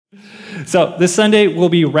So this Sunday, we'll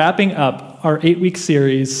be wrapping up our 8-week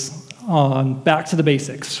series on Back to the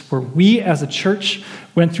Basics, where we as a church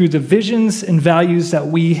went through the visions and values that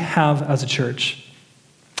we have as a church.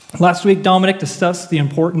 Last week, Dominic discussed the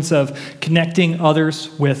importance of connecting others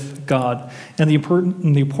with God and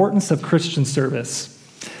the importance of Christian service.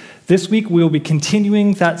 This week, we'll be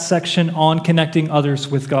continuing that section on connecting others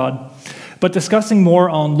with God, but discussing more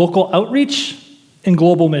on local outreach and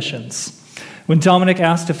global missions. When Dominic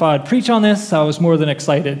asked if I'd preach on this, I was more than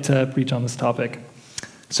excited to preach on this topic.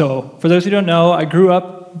 So, for those who don't know, I grew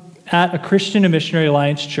up at a Christian and Missionary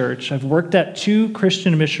Alliance church. I've worked at 2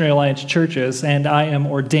 Christian and Missionary Alliance churches, and I am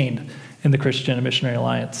ordained in the Christian and Missionary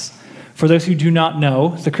Alliance. For those who do not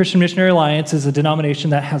know, the Christian Missionary Alliance is a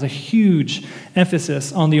denomination that has a huge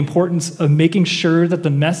emphasis on the importance of making sure that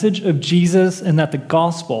the message of Jesus and that the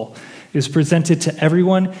gospel is presented to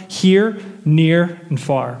everyone here, near, and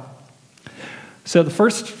far. So the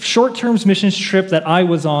first short-term missions trip that I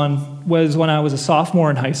was on was when I was a sophomore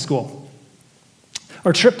in high school.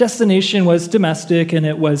 Our trip destination was domestic, and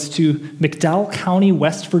it was to McDowell County,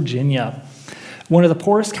 West Virginia, one of the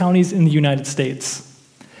poorest counties in the United States.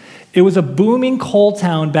 It was a booming coal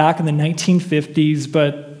town back in the 1950s,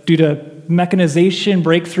 but due to mechanization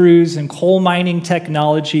breakthroughs and coal mining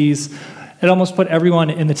technologies, it almost put everyone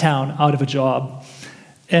in the town out of a job,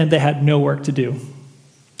 and they had no work to do.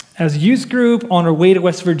 As a youth group on our way to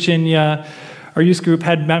West Virginia, our youth group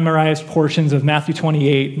had memorized portions of Matthew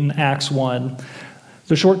 28 and Acts 1.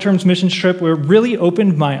 The short-term missions trip really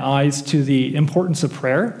opened my eyes to the importance of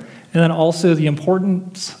prayer, and then also the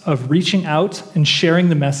importance of reaching out and sharing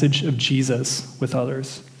the message of Jesus with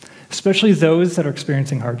others, especially those that are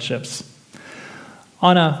experiencing hardships.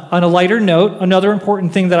 On a lighter note, another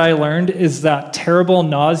important thing that I learned is that terrible,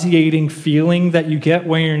 nauseating feeling that you get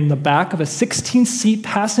when you're in the back of a 16-seat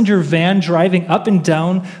passenger van driving up and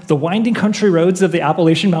down the winding country roads of the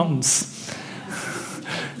Appalachian Mountains.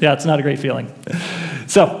 Yeah, it's not a great feeling.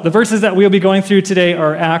 So, the verses that we'll be going through today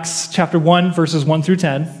are Acts chapter 1, verses 1 through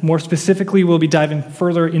 10. More specifically, we'll be diving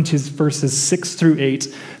further into verses 6 through 8.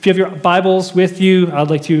 If you have your Bibles with you, I'd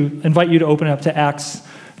like to invite you to open up to Acts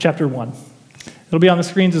chapter 1. It'll be on the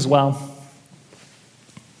screens as well.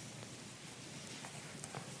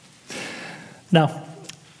 Now,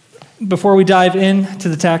 before we dive into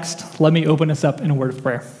the text, let me open us up in a word of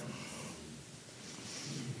prayer.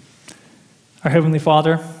 Our Heavenly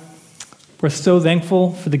Father, we're so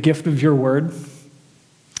thankful for the gift of your word.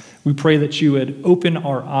 We pray that you would open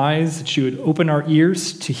our eyes, that you would open our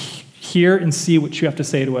ears to hear and see what you have to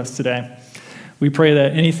say to us today. We pray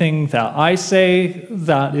that anything that I say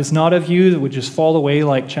that is not of you that would just fall away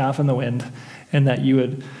like chaff in the wind, and that you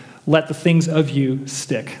would let the things of you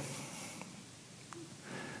stick.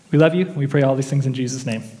 We love you. We pray all these things in Jesus'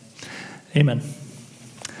 name. Amen.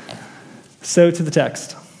 So to the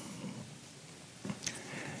text.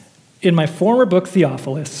 In my former book,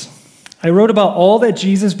 Theophilus, I wrote about all that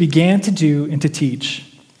Jesus began to do and to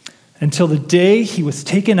teach until the day he was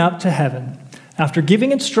taken up to heaven, after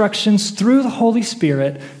giving instructions through the Holy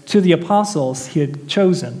Spirit to the apostles he had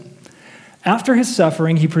chosen. After his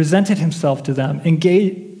suffering, he presented himself to them and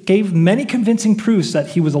gave many convincing proofs that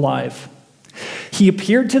he was alive. He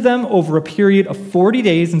appeared to them over a period of 40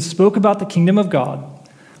 days and spoke about the kingdom of God.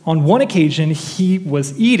 On one occasion, he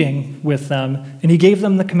was eating with them, and he gave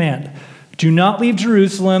them the command, "Do not leave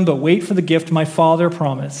Jerusalem, but wait for the gift my Father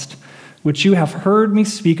promised, which you have heard me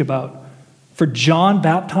speak about. For John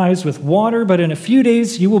baptized with water, but in a few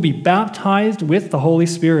days you will be baptized with the Holy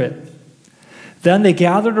Spirit." Then they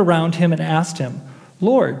gathered around him and asked him,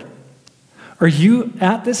 "Lord, are you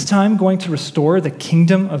at this time going to restore the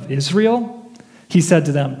kingdom of Israel?" He said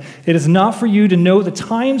to them, "It is not for you to know the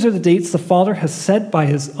times or the dates the Father has set by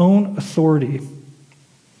his own authority.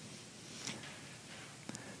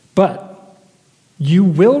 But you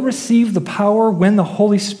will receive the power when the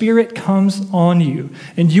Holy Spirit comes on you,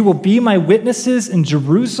 and you will be my witnesses in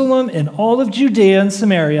Jerusalem and all of Judea and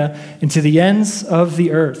Samaria and to the ends of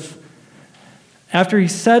the earth." After he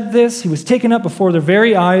said this, he was taken up before their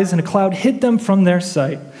very eyes, and a cloud hid them from their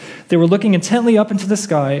sight. They were looking intently up into the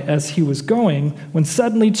sky as he was going, when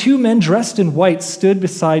suddenly 2 men dressed in white stood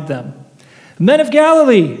beside them. "Men of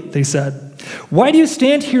Galilee," they said, "why do you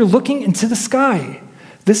stand here looking into the sky?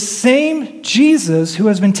 This same Jesus who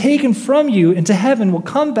has been taken from you into heaven will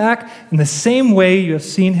come back in the same way you have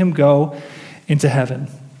seen him go into heaven."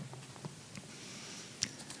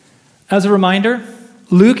 As a reminder,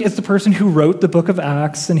 Luke is the person who wrote the book of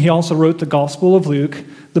Acts, and he also wrote the Gospel of Luke.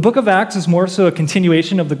 The book of Acts is more so a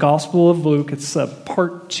continuation of the Gospel of Luke. It's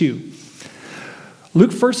part 2.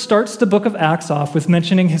 Luke first starts the book of Acts off with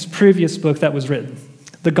mentioning his previous book that was written.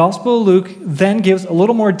 The Gospel of Luke then gives a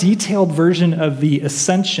little more detailed version of the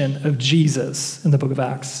ascension of Jesus in the book of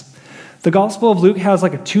Acts. The Gospel of Luke has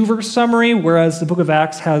like a 2-verse summary, whereas the book of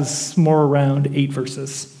Acts has more around 8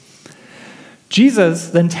 verses. Jesus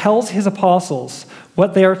then tells his apostles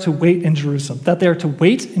what they are to wait in Jerusalem,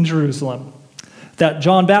 that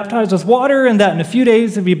John baptized with water and that in a few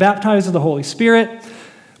days they'd be baptized with the Holy Spirit.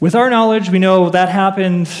 With our knowledge, we know that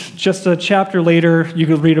happened just a chapter later. You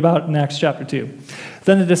could read about in Acts chapter 2.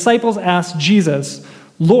 Then the disciples asked Jesus,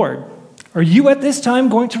 "Lord, are you at this time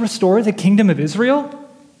going to restore the kingdom of Israel?"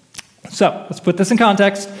 So, let's put this in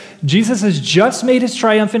context. Jesus has just made his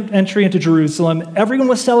triumphant entry into Jerusalem. Everyone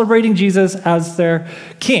was celebrating Jesus as their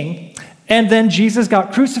king. And then Jesus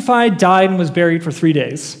got crucified, died, and was buried for 3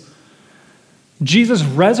 days. Jesus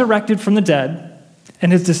resurrected from the dead,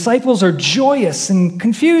 and his disciples are joyous and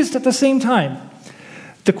confused at the same time.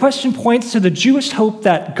 The question points to the Jewish hope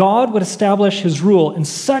that God would establish his rule in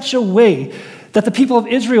such a way that the people of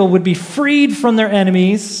Israel would be freed from their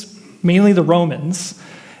enemies, mainly the Romans,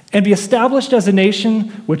 and be established as a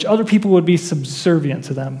nation which other people would be subservient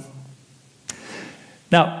to them.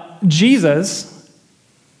 Now, Jesus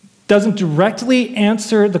doesn't directly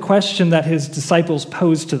answer the question that his disciples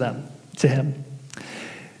posed to him.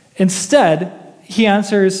 Instead, he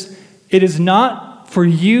answers, "It is not for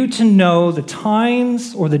you to know the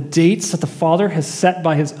times or the dates that the Father has set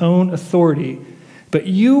by his own authority, but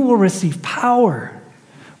you will receive power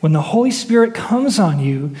when the Holy Spirit comes on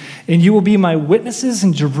you, and you will be my witnesses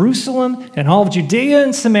in Jerusalem and all of Judea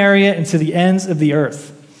and Samaria and to the ends of the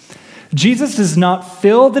earth." Jesus does not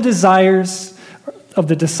fill the desires of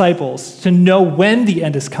the disciples to know when the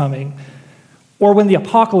end is coming or when the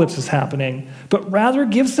apocalypse is happening, but rather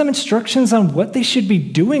gives them instructions on what they should be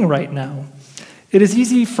doing right now. It is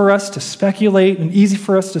easy for us to speculate and easy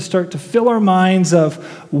for us to start to fill our minds of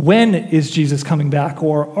when is Jesus coming back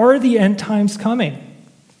or are the end times coming?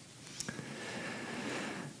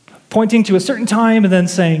 Pointing to a certain time and then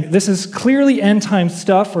saying, this is clearly end time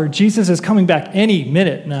stuff or Jesus is coming back any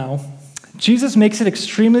minute now. Jesus makes it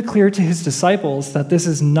extremely clear to his disciples that this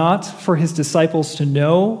is not for his disciples to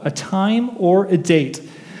know a time or a date,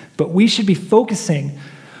 but we should be focusing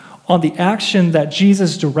on the action that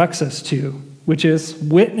Jesus directs us to, which is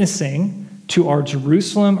witnessing to our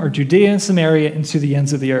Jerusalem, our Judea and Samaria, and to the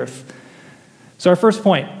ends of the earth. So our first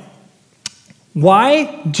point,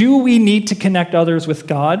 why do we need to connect others with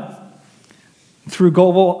God through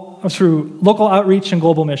local outreach and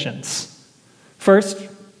global missions? First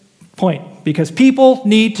point, because people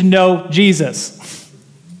need to know Jesus.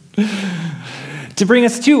 To bring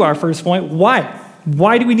us to our first point, why?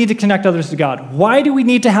 Why do we need to connect others to God? Why do we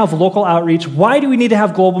need to have local outreach? Why do we need to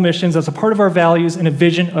have global missions as a part of our values and a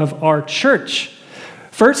vision of our church?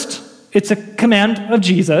 First, it's a command of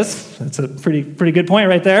Jesus. That's a pretty good point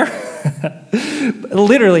right there.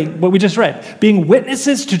 Literally, what we just read. Being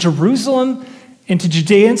witnesses to Jerusalem, into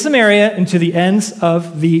Judea and Samaria, and to the ends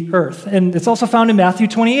of the earth. And it's also found in Matthew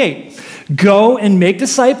 28. Go and make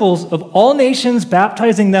disciples of all nations,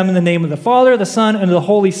 baptizing them in the name of the Father, the Son, and the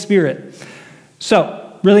Holy Spirit.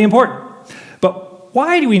 So, really important. But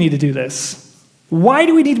why do we need to do this? Why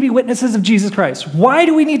do we need to be witnesses of Jesus Christ? Why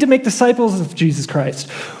do we need to make disciples of Jesus Christ?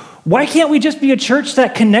 Why can't we just be a church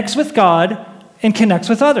that connects with God and connects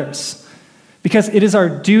with others? Because it is our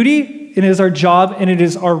duty, it is our job, and it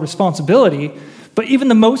is our responsibility. But even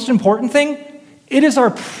the most important thing, it is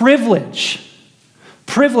our privilege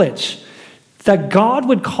that God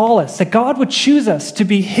would call us, that God would choose us to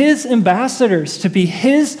be his ambassadors, to be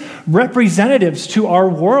his representatives to our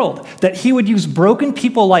world, that he would use broken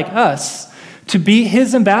people like us to be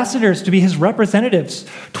his ambassadors, to be his representatives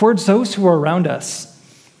towards those who are around us.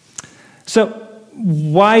 So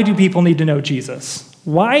why do people need to know Jesus?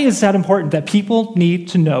 Why is that important that people need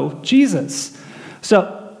to know Jesus?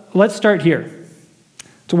 So let's start here.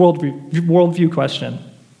 It's a worldview question.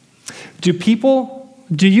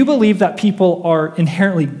 Do you believe that people are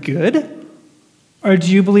inherently good? Or do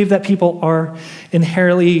you believe that people are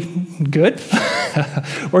inherently good?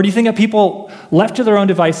 Or do you think that people left to their own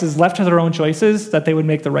devices, left to their own choices, that they would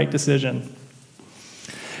make the right decision?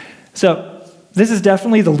 So this is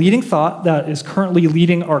definitely the leading thought that is currently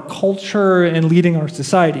leading our culture and leading our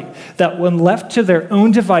society, that when left to their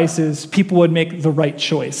own devices, people would make the right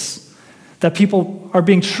choice, that people are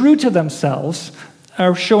being true to themselves,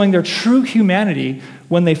 are showing their true humanity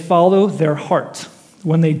when they follow their heart,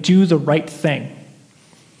 when they do the right thing.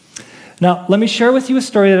 Now, let me share with you a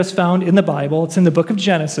story that is found in the Bible. It's in the book of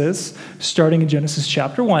Genesis, starting in Genesis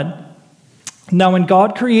chapter 1. Now, when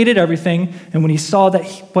God created everything, and when he saw that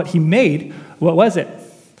what he made, what was it?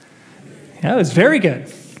 Yeah, it was very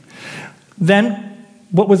good. Then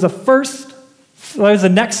what was the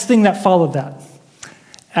next thing that followed that?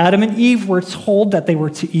 Adam and Eve were told that they were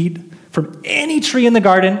to eat from any tree in the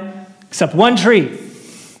garden except one tree.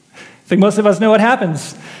 I think most of us know what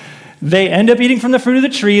happens. They end up eating from the fruit of the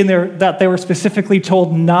tree that they were specifically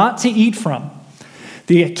told not to eat from.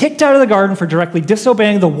 They get kicked out of the garden for directly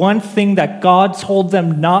disobeying the one thing that God told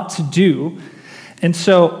them not to do. And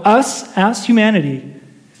so us, as humanity,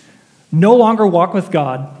 no longer walk with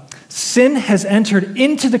God. Sin has entered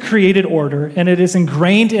into the created order, and it is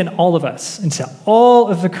ingrained in all of us, into all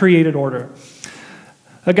of the created order.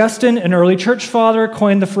 Augustine, an early church father,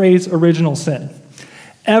 coined the phrase original sin.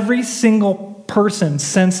 Every single person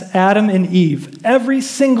since Adam and Eve, every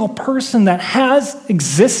single person that has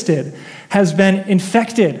existed has been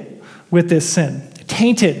infected with this sin,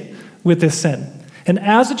 tainted with this sin. And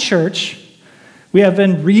as a church, we have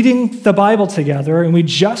been reading the Bible together, and we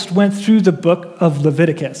just went through the book of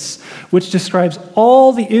Leviticus, which describes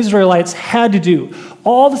all the Israelites had to do,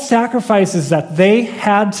 all the sacrifices that they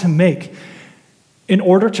had to make in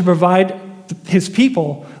order to provide his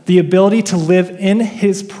people the ability to live in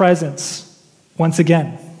his presence once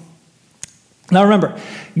again. Now remember,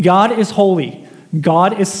 God is holy.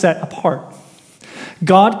 God is set apart.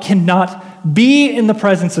 God cannot be in the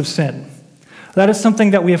presence of sin. That is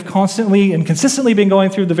something that we have constantly and consistently been going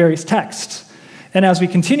through the various texts. And as we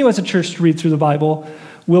continue as a church to read through the Bible,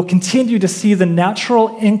 we'll continue to see the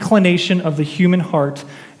natural inclination of the human heart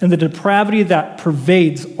and the depravity that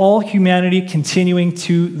pervades all humanity continuing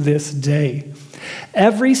to this day.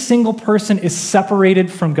 Every single person is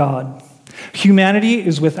separated from God. Humanity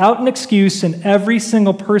is without an excuse, and every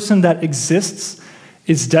single person that exists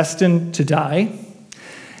is destined to die,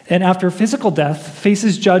 and after physical death,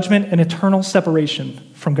 faces judgment and eternal separation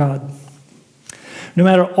from God. No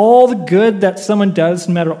matter all the good that someone does,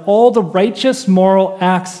 no matter all the righteous moral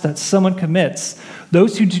acts that someone commits,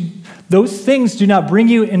 those things do not bring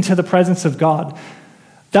you into the presence of God.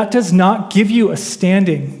 That does not give you a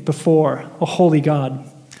standing before a holy God.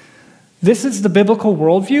 This is the biblical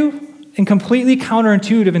worldview and completely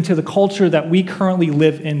counterintuitive into the culture that we currently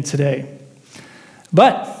live in today.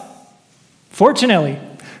 But, fortunately,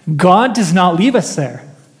 God does not leave us there.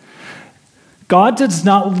 God does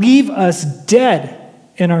not leave us dead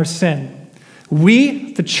in our sin.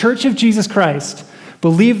 We, the Church of Jesus Christ,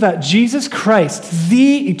 believe that Jesus Christ,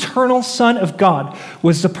 the eternal Son of God,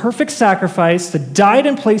 was the perfect sacrifice that died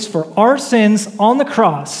in place for our sins on the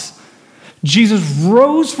cross. Jesus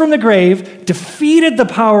rose from the grave, defeated the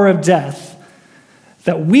power of death,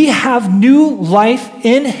 that we have new life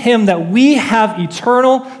in him, that we have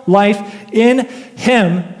eternal life in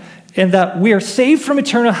him, and that we are saved from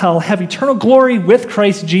eternal hell, have eternal glory with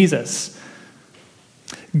Christ Jesus.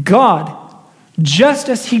 God, just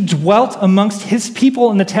as he dwelt amongst his people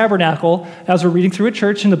in the tabernacle, as we're reading through a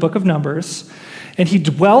church in the book of Numbers, and he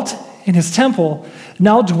dwelt in his temple,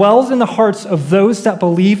 now dwells in the hearts of those that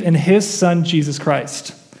believe in his Son, Jesus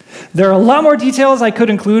Christ. There are a lot more details I could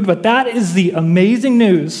include, but that is the amazing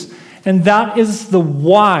news, and that is the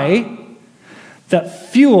why that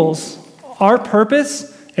fuels our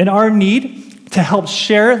purpose and our need to help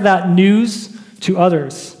share that news to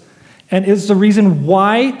others, and is the reason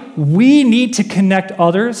why we need to connect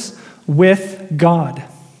others with God.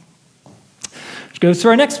 Which goes to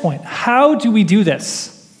our next point. How do we do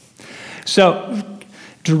this? So,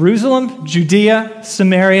 Jerusalem, Judea,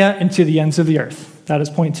 Samaria, and to the ends of the earth. That is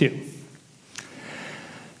point 2.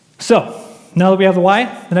 So, now that we have the why,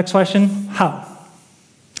 the next question, how?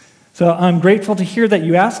 So I'm grateful to hear that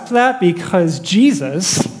you asked that, because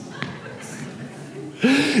Jesus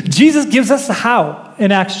gives us the how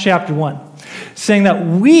in Acts chapter 1, saying that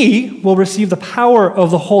we will receive the power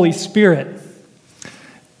of the Holy Spirit.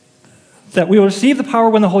 That we will receive the power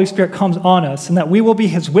when the Holy Spirit comes on us, and that we will be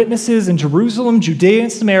his witnesses in Jerusalem, Judea,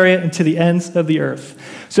 and Samaria, and to the ends of the earth.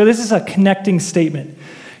 So this is a connecting statement.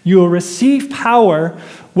 You will receive power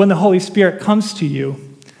when the Holy Spirit comes to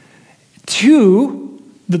you.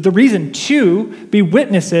 The reason to be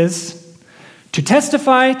witnesses, to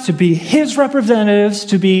testify, to be his representatives,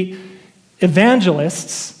 to be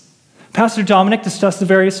evangelists. Pastor Dominic discussed the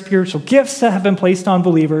various spiritual gifts that have been placed on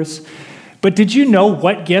believers. But did you know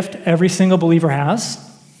what gift every single believer has?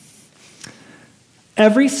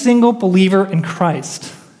 Every single believer in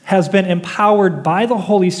Christ has been empowered by the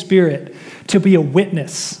Holy Spirit to be a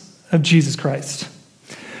witness of Jesus Christ.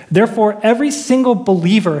 Therefore, every single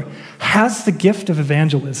believer has the gift of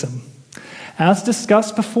evangelism. As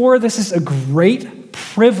discussed before, this is a great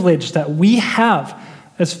privilege that we have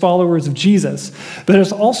as followers of Jesus, but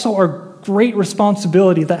it's also our great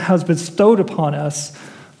responsibility that has been bestowed upon us,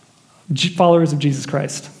 followers of Jesus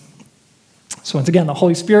Christ. So once again, the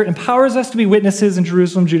Holy Spirit empowers us to be witnesses in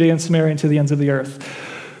Jerusalem, Judea, and Samaria, and to the ends of the earth.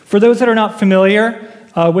 For those that are not familiar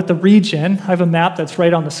with the region, I have a map that's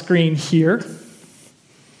right on the screen here.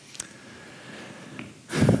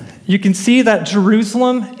 You can see that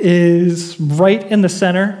Jerusalem is right in the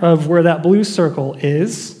center of where that blue circle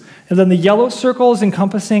is. And then the yellow circle is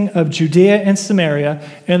encompassing of Judea and Samaria.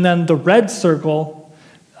 And then the red circle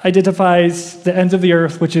identifies the ends of the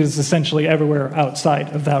earth, which is essentially everywhere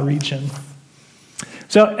outside of that region.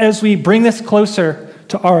 So as we bring this closer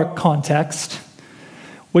to our context,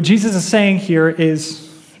 what Jesus is saying here is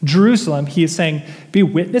Jerusalem. He is saying, be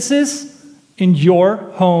witnesses in your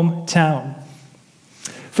hometown.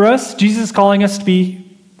 For us, Jesus is calling us to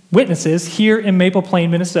be witnesses here in Maple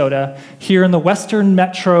Plain, Minnesota, here in the western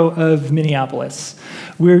metro of Minneapolis.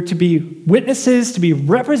 We're to be witnesses, to be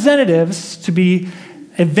representatives, to be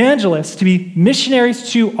evangelists, to be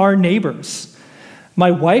missionaries to our neighbors.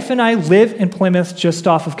 My wife and I live in Plymouth, just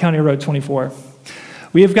off of County Road 24.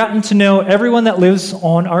 We have gotten to know everyone that lives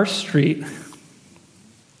on our street.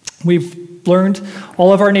 We've learned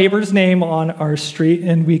all of our neighbors' name on our street,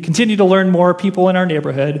 and we continue to learn more people in our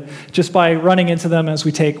neighborhood just by running into them as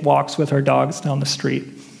we take walks with our dogs down the street.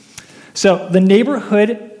 So the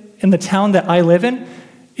neighborhood in the town that I live in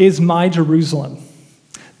is my Jerusalem,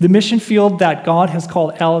 the mission field that God has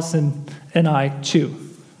called Allison and I to.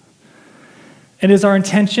 It is our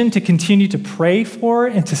intention to continue to pray for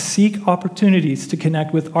and to seek opportunities to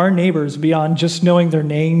connect with our neighbors beyond just knowing their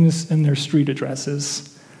names and their street addresses.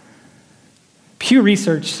 Pew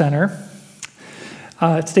Research Center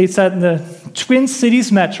it states that in the Twin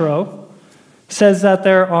Cities metro says that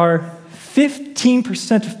there are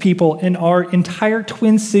 15% of people in our entire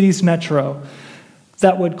Twin Cities metro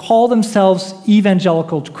that would call themselves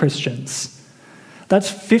evangelical Christians. That's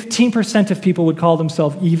 15% of people would call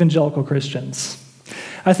themselves evangelical Christians.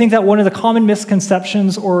 I think that one of the common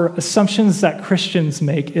misconceptions or assumptions that Christians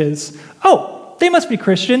make is, oh, they must be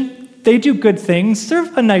Christian. They do good things. They're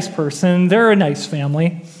a nice person. They're a nice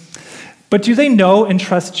family. But do they know and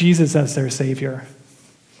trust Jesus as their Savior?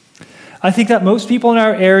 I think that most people in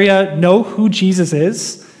our area know who Jesus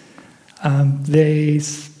is. They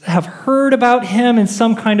have heard about him in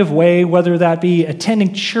some kind of way, whether that be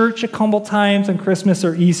attending church a couple times on Christmas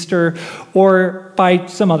or Easter, or by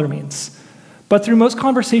some other means. But through most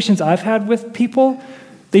conversations I've had with people,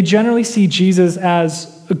 they generally see Jesus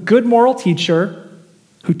as a good moral teacher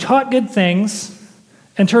who taught good things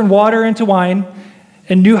and turned water into wine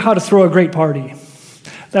and knew how to throw a great party.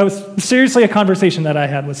 That was seriously a conversation that I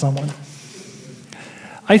had with someone.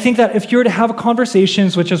 I think that if you were to have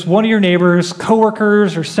conversations with just one of your neighbors,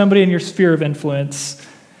 coworkers, or somebody in your sphere of influence,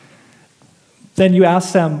 then you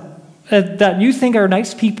ask them that you think are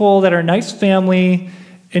nice people, that are a nice family,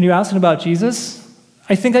 and you ask them about Jesus,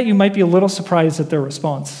 I think that you might be a little surprised at their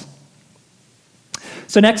response.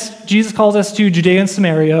 So next, Jesus calls us to Judea and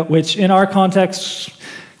Samaria, which in our context,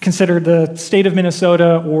 considered the state of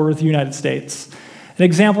Minnesota or the United States. An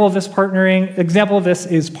example of this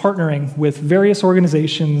is partnering with various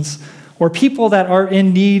organizations or people that are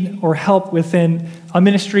in need or help within a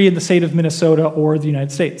ministry in the state of Minnesota or the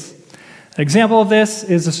United States. An example of this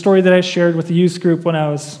is a story that I shared with the youth group when I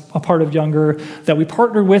was a part of Younger, that we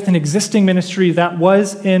partnered with an existing ministry that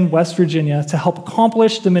was in West Virginia to help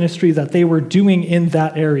accomplish the ministry that they were doing in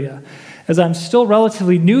that area. As I'm still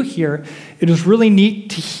relatively new here, it was really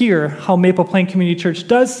neat to hear how Maple Plain Community Church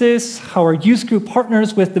does this, how our youth group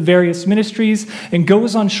partners with the various ministries and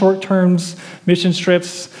goes on short-term mission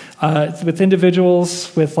trips with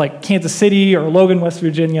individuals with like Kansas City or Logan, West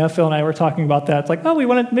Virginia. Phil and I were talking about that. It's like, oh, we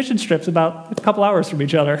wanted mission trips about a couple hours from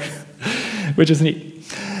each other, which is neat.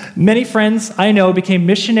 Many friends I know became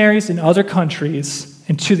missionaries in other countries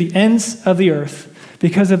and to the ends of the earth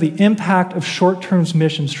because of the impact of short-term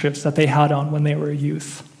mission trips that they had on when they were a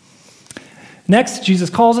youth. Next, Jesus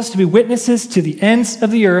calls us to be witnesses to the ends of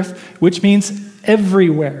the earth, which means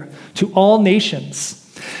everywhere, to all nations.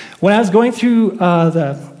 When I was going through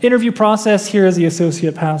the interview process here as the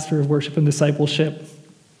associate pastor of worship and discipleship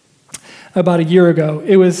about a year ago,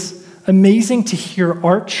 it was amazing to hear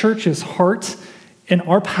our church's heart and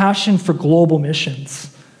our passion for global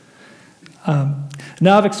missions.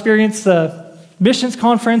 Now I've experienced the missions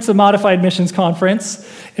conference, a modified missions conference,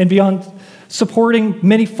 and beyond supporting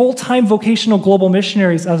many full-time vocational global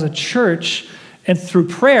missionaries as a church and through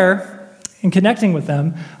prayer and connecting with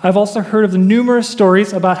them, I've also heard of the numerous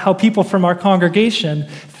stories about how people from our congregation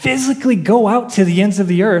physically go out to the ends of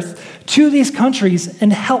the earth to these countries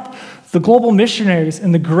and help the global missionaries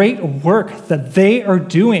in the great work that they are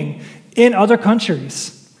doing in other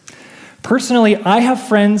countries. Personally, I have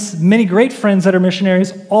friends, many great friends that are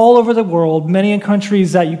missionaries all over the world, many in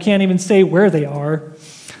countries that you can't even say where they are.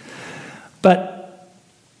 But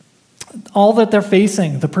all that they're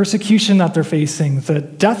facing, the persecution that they're facing, the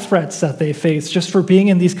death threats that they face just for being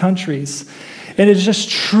in these countries, it is just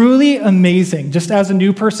truly amazing, just as a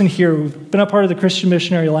new person here who've been a part of the Christian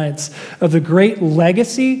Missionary Alliance, of the great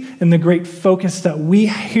legacy and the great focus that we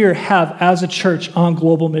here have as a church on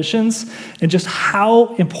global missions, and just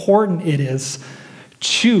how important it is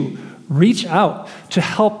to reach out, to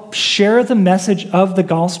help share the message of the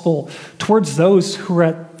gospel towards those who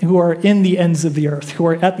are in the ends of the earth, who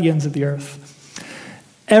are at the ends of the earth.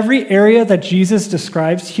 Every area that Jesus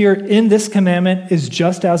describes here in this commandment is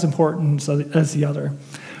just as important as the other.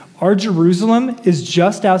 Our Jerusalem is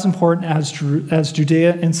just as important as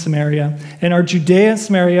Judea and Samaria, and our Judea and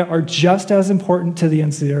Samaria are just as important to the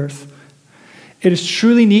ends of the earth. It is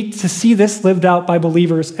truly neat to see this lived out by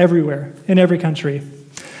believers everywhere, in every country.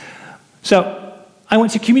 So, I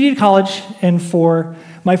went to community college, and for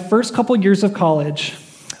my first couple years of college,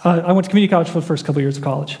 I went to community college for the first couple years of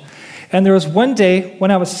college. And there was one day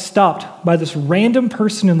when I was stopped by this random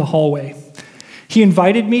person in the hallway. He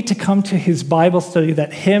invited me to come to his Bible study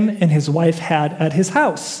that him and his wife had at his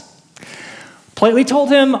house. Politely told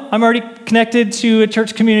him, I'm already connected to a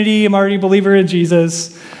church community, I'm already a believer in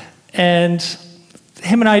Jesus. And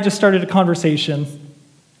him and I just started a conversation.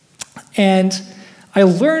 And I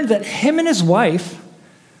learned that him and his wife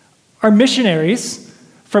are missionaries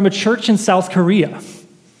from a church in South Korea.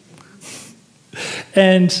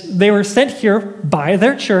 And they were sent here by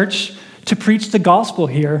their church to preach the gospel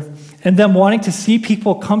here, and them wanting to see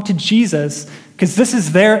people come to Jesus because this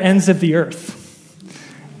is their ends of the earth.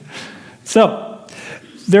 So,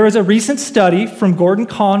 there was a recent study from Gordon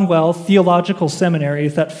Conwell Theological Seminary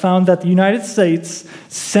that found that the United States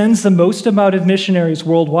sends the most amount of missionaries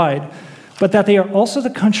worldwide, but that they are also the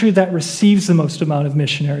country that receives the most amount of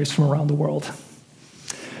missionaries from around the world.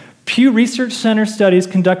 Pew Research Center studies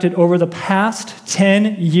conducted over the past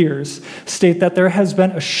 10 years state that there has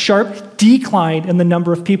been a sharp decline in the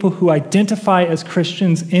number of people who identify as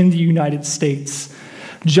Christians in the United States.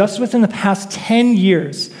 Just within the past 10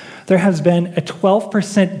 years, there has been a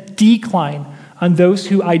 12% decline on those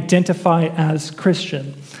who identify as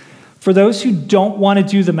Christian. For those who don't want to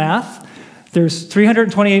do the math, there's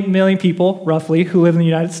 328 million people, roughly, who live in the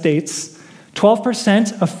United States.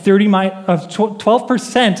 12% of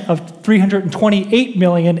 328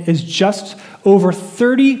 million is just over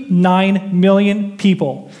 39 million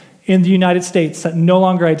people in the United States that no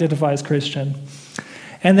longer identify as Christian.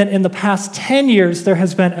 And then in the past 10 years, there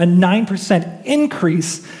has been a 9%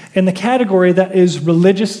 increase in the category that is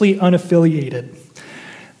religiously unaffiliated,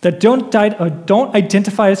 that don't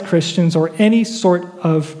identify as Christians or any sort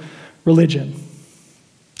of religion.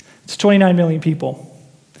 It's 29 million people.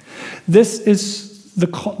 This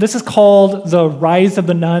is called the rise of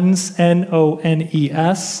the nones,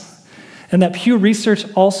 N-O-N-E-S, and that Pew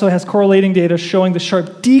Research also has correlating data showing the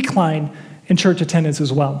sharp decline in church attendance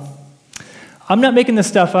as well. I'm not making this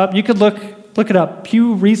stuff up. You could look it up.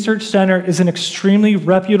 Pew Research Center is an extremely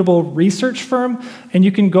reputable research firm, and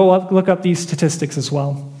you can look up these statistics as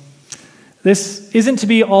well. This isn't to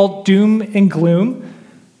be all doom and gloom,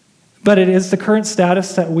 but it is the current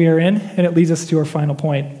status that we are in, and it leads us to our final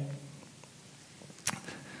point.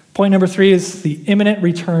 Point number 3 is the imminent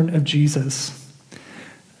return of Jesus.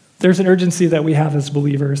 There's an urgency that we have as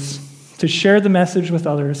believers to share the message with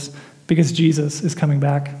others because Jesus is coming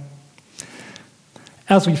back.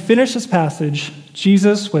 As we finish this passage,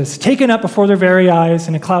 Jesus was taken up before their very eyes,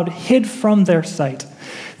 and a cloud hid from their sight.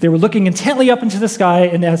 They were looking intently up into the sky,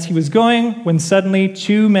 and as he was going, when suddenly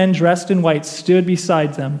 2 men dressed in white stood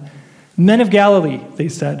beside them. Men of Galilee, they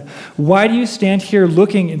said, why do you stand here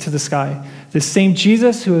looking into the sky? The same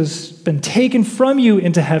Jesus who has been taken from you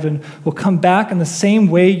into heaven will come back in the same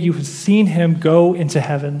way you have seen him go into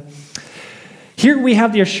heaven. Here we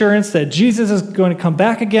have the assurance that Jesus is going to come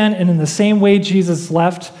back again, and in the same way Jesus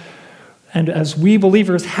left, and as we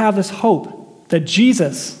believers have this hope that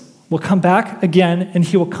Jesus will come back again, and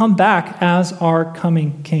he will come back as our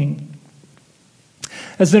coming King.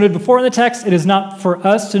 As noted before in the text, it is not for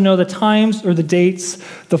us to know the times or the dates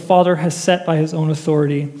the Father has set by his own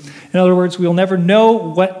authority. In other words, we will never know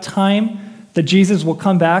what time that Jesus will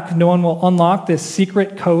come back. No one will unlock this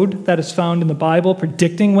secret code that is found in the Bible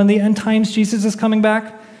predicting when the end times Jesus is coming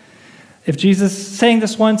back. If Jesus saying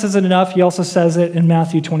this once isn't enough, he also says it in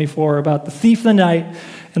Matthew 24 about the thief of the night,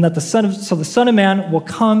 and that the Son of Man will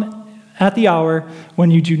come at the hour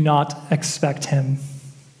when you do not expect him.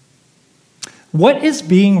 What is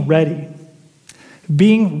being ready?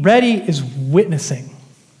 Being ready is witnessing.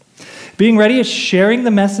 Being ready is sharing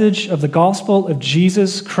the message of the gospel of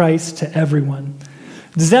Jesus Christ to everyone.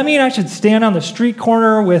 Does that mean I should stand on the street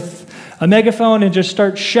corner with a megaphone and just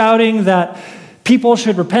start shouting that people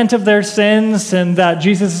should repent of their sins and that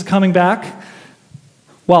Jesus is coming back?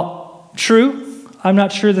 Well, true. I'm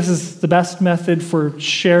not sure this is the best method for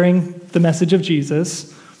sharing the message of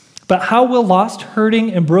Jesus. But how will lost,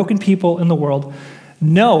 hurting, and broken people in the world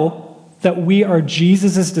know that we are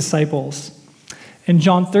Jesus' disciples? In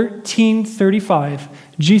John 13:35,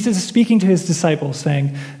 Jesus is speaking to his disciples,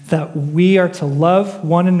 saying that we are to love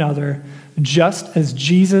one another just as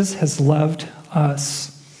Jesus has loved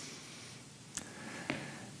us.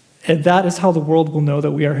 And that is how the world will know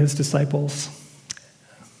that we are his disciples.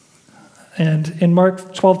 And in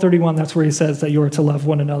Mark 12:31, that's where he says that you are to love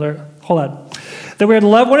one another. Hold on. That we are to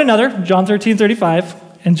love one another, John 13:35,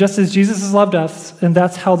 and just as Jesus has loved us, and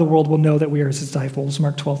that's how the world will know that we are his disciples,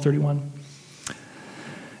 Mark 12:31.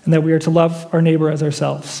 And that we are to love our neighbor as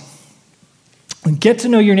ourselves. And get to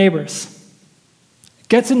know your neighbors.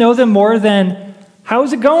 Get to know them more than,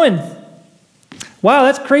 how's it going? Wow,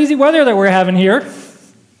 that's crazy weather that we're having here.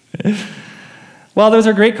 While those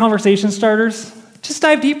are great conversation starters, just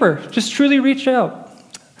dive deeper. Just truly reach out.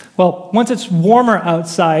 Well, once it's warmer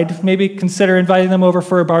outside, maybe consider inviting them over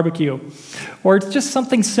for a barbecue. Or it's just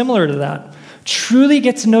something similar to that. Truly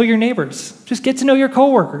get to know your neighbors. Just get to know your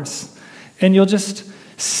coworkers. And you'll just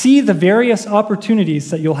see the various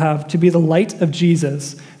opportunities that you'll have to be the light of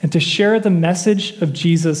Jesus and to share the message of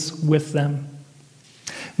Jesus with them.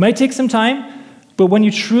 It might take some time, but when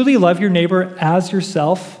you truly love your neighbor as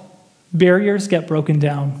yourself, barriers get broken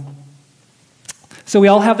down. So we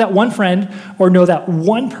all have that one friend or know that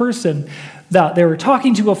one person that they were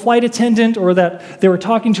talking to a flight attendant or that they were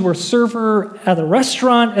talking to a server at a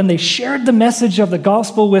restaurant and they shared the message of the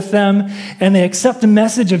gospel with them and they accept the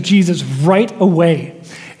message of Jesus right away.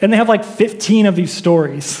 And they have like 15 of these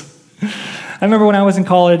stories. I remember when I was in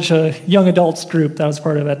college, a young adults group that I was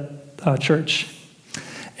part of at church.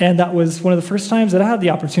 And that was one of the first times that I had the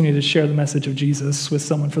opportunity to share the message of Jesus with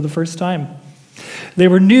someone for the first time. They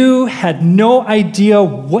were new, had no idea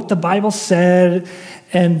what the Bible said,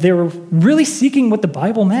 and they were really seeking what the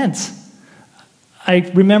Bible meant.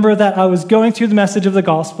 I remember that I was going through the message of the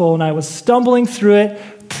gospel, and I was stumbling through it,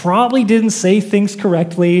 probably didn't say things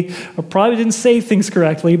correctly,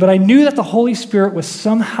 but I knew that the Holy Spirit was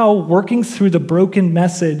somehow working through the broken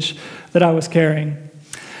message that I was carrying.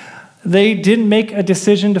 They didn't make a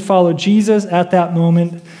decision to follow Jesus at that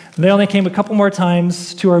moment. They only came a couple more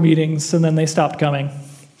times to our meetings, and then they stopped coming.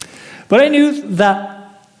 But I knew that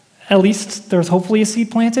at least there was hopefully a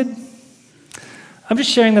seed planted. I'm just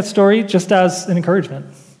sharing that story just as an encouragement.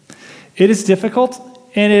 It is difficult,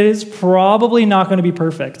 and it is probably not going to be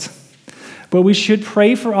perfect. But we should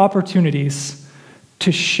pray for opportunities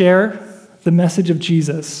to share the message of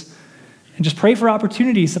Jesus. And just pray for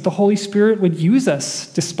opportunities that the Holy Spirit would use us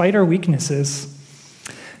despite our weaknesses.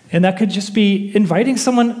 And that could just be inviting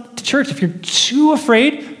someone to church. If you're too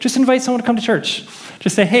afraid, just invite someone to come to church.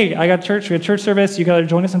 Just say, hey, I got church, we have church service, you got to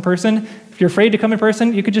join us in person. If you're afraid to come in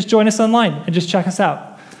person, you could just join us online and just check us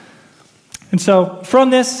out. And so from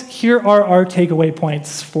this, here are our takeaway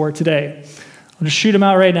points for today. I'll just shoot them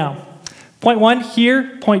out right now. Point 1,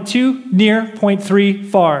 here. Point 2, near. Point 3,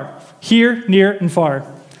 far. Here, near, and far.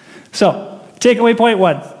 So, takeaway point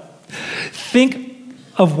 1. Think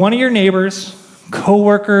of one of your neighbors,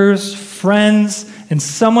 coworkers, friends, and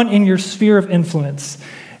someone in your sphere of influence,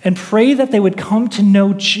 and pray that they would come to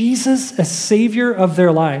know Jesus as Savior of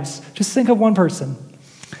their lives. Just think of one person.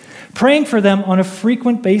 Praying for them on a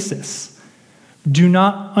frequent basis. Do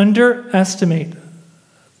not underestimate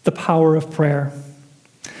the power of prayer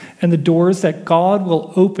and the doors that God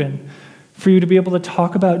will open for you to be able to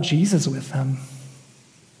talk about Jesus with them.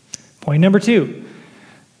 Point number 2,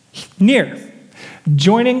 near.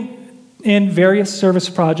 Joining in various service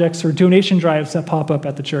projects or donation drives that pop up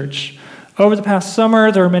at the church. Over the past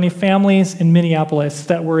summer, there were many families in Minneapolis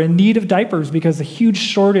that were in need of diapers because of a huge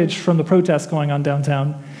shortage from the protests going on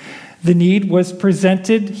downtown. The need was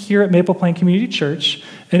presented here at Maple Plain Community Church,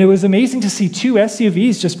 and it was amazing to see 2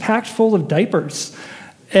 SUVs just packed full of diapers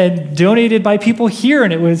and donated by people here,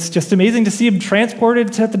 and it was just amazing to see them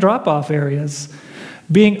transported to the drop-off areas.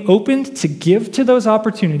 Being open to give to those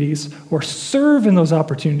opportunities or serve in those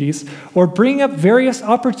opportunities or bring up various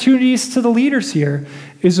opportunities to the leaders here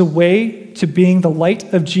is a way to being the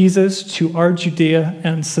light of Jesus to our Judea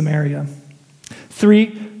and Samaria.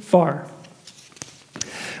 3, far.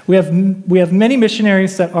 We have many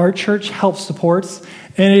missionaries that our church helps supports,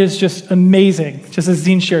 and it is just amazing, just as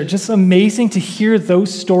Dean shared, just amazing to hear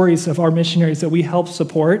those stories of our missionaries that we help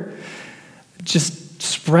support. Just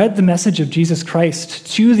spread the message of Jesus Christ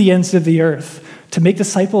to the ends of the earth, to make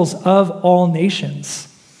disciples of all nations.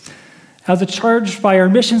 As a charge by our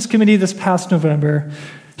missions committee this past November,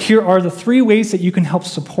 here are the 3 ways that you can help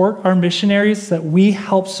support our missionaries that we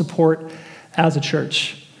help support as a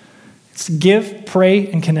church. It's give,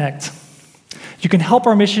 pray, and connect. You can help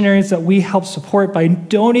our missionaries that we help support by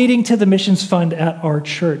donating to the missions fund at our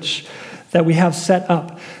church that we have set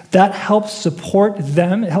up. That helps support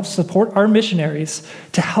them. It helps support our missionaries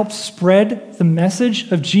to help spread the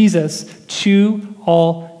message of Jesus to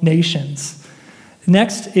all nations.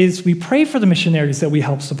 Next is we pray for the missionaries that we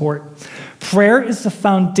help support. Prayer is the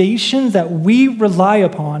foundation that we rely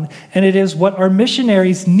upon, and it is what our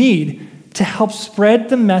missionaries need to help spread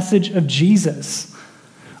the message of Jesus.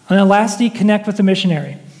 And then lastly, connect with the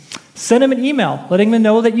missionary. Send them an email letting them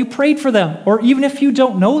know that you prayed for them, or even if you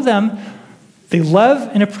don't know them, they love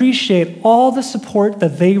and appreciate all the support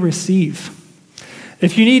that they receive.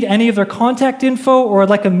 If you need any of their contact info or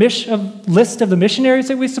like a list of the missionaries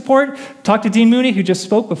that we support, talk to Dean Mooney, who just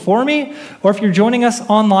spoke before me. Or if you're joining us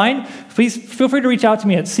online, please feel free to reach out to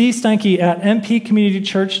me at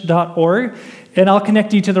csteinke@mpcommunitychurch.org, and I'll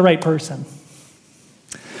connect you to the right person.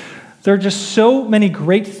 There are just so many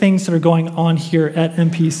great things that are going on here at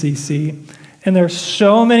MPCC. And there are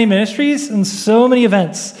so many ministries and so many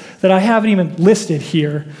events that I haven't even listed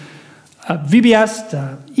here. VBS,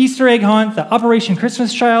 the Easter egg hunt, the Operation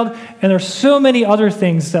Christmas Child, and there are so many other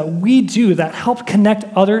things that we do that help connect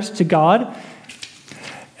others to God.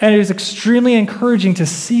 And it is extremely encouraging to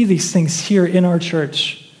see these things here in our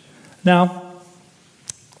church. Now,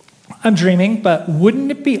 I'm dreaming, but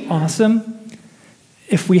wouldn't it be awesome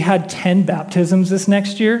if we had 10 baptisms this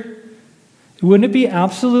next year? Wouldn't it be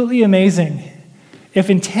absolutely amazing if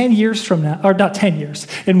in 10 years from now, or not 10 years,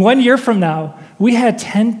 in 1 year from now, we had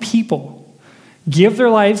 10 people give their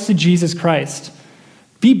lives to Jesus Christ,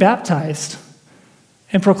 be baptized,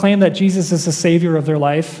 and proclaim that Jesus is the Savior of their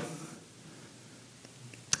life?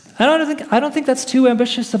 I don't think that's too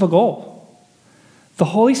ambitious of a goal. The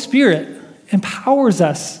Holy Spirit empowers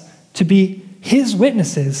us to be His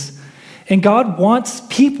witnesses, and God wants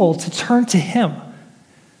people to turn to Him.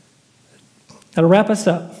 Now, to wrap us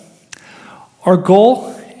up, our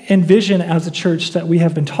goal and vision as a church that we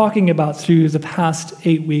have been talking about through the past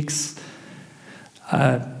 8 weeks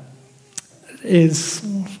is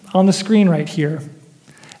on the screen right here.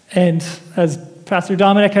 And as Pastor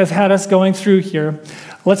Dominic has had us going through here,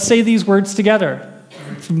 let's say these words together.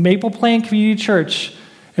 Maple Plain Community Church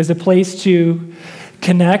is a place to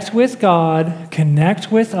connect with God,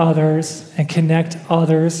 connect with others, and connect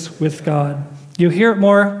others with God. You'll hear it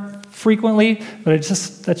more frequently, but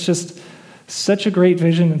that's just such a great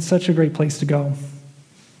vision and such a great place to go.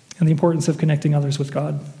 And the importance of connecting others with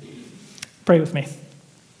God. Pray with me.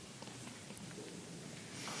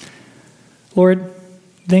 Lord,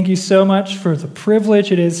 thank you so much for the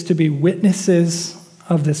privilege it is to be witnesses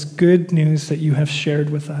of this good news that you have shared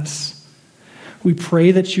with us. We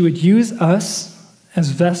pray that you would use us as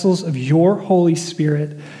vessels of your Holy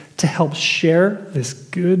Spirit to help share this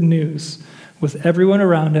good news with everyone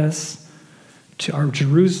around us, to our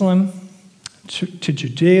Jerusalem, to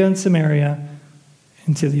Judea and Samaria,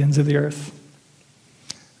 and to the ends of the earth.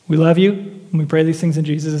 We love you, and we pray these things in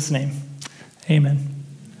Jesus' name. Amen.